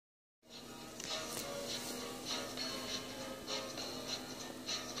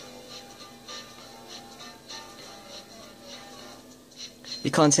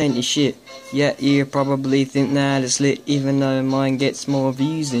Your content is shit, yet you probably think that it's lit, even though mine gets more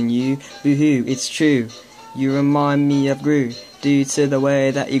views than you. Boo-hoo, it's true. You remind me of Gru, due to the way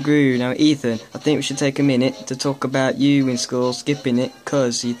that you grew. Now Ethan, I think we should take a minute to talk about you in school, skipping it,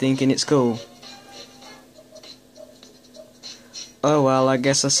 cause you're thinking it's cool. Oh well, I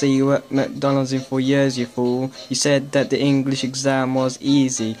guess I'll see you at McDonald's in 4 years, you fool. You said that the English exam was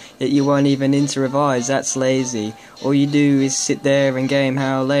easy, yet you weren't even in to revise, that's lazy. All you do is sit there and game,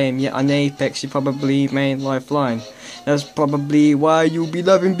 how lame, yet on Apex you probably made Lifeline. That's probably why you'll be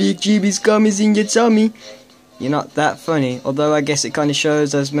loving Big GB's gummies in your tummy. You're not that funny, although I guess it kinda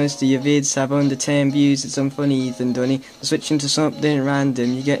shows as most of your vids have under 10 views. It's unfunny, Ethan Dunny. Switching to something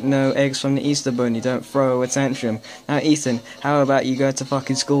random, you get no eggs from the Easter Bunny, don't throw a tantrum. Now Ethan, how about you go to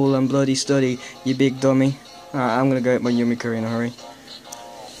fucking school and bloody study, you big dummy. Alright, I'm gonna go eat my yummy curry in a hurry.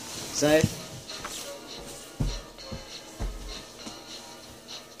 Safe.